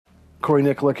Cory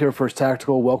Nykoluk here, First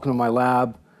Tactical. Welcome to my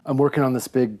lab. I'm working on this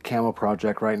big camo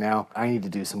project right now. I need to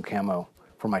do some camo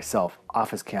for myself,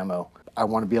 office camo. I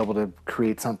want to be able to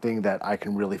create something that I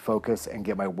can really focus and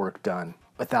get my work done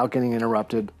without getting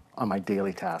interrupted on my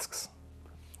daily tasks.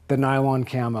 The nylon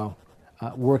camo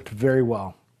worked very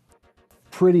well.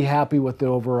 Pretty happy with the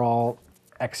overall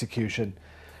execution.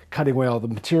 Cutting away all the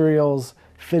materials,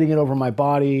 fitting it over my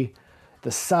body,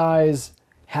 the size,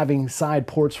 having side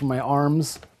ports for my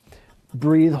arms,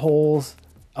 breathe holes,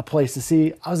 a place to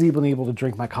see. I was even able to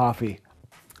drink my coffee.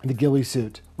 The ghillie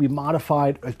suit. We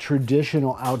modified a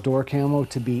traditional outdoor camo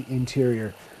to be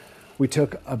interior. We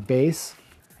took a base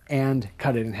and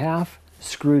cut it in half,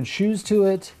 screwed shoes to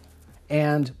it,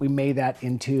 and we made that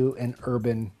into an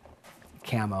urban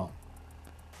camo.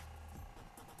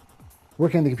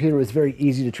 Working on the computer was very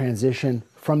easy to transition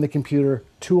from the computer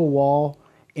to a wall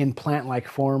in plant-like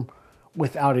form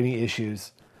without any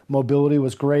issues. Mobility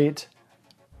was great.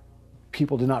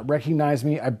 People did not recognize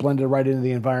me. I blended right into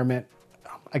the environment.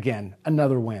 Again,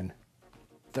 another win.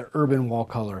 The urban wall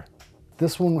color.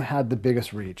 This one had the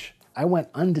biggest reach. I went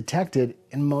undetected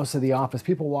in most of the office.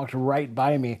 People walked right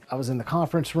by me. I was in the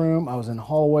conference room, I was in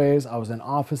hallways, I was in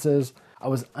offices. I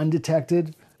was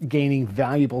undetected, gaining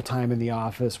valuable time in the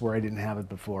office where I didn't have it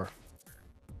before.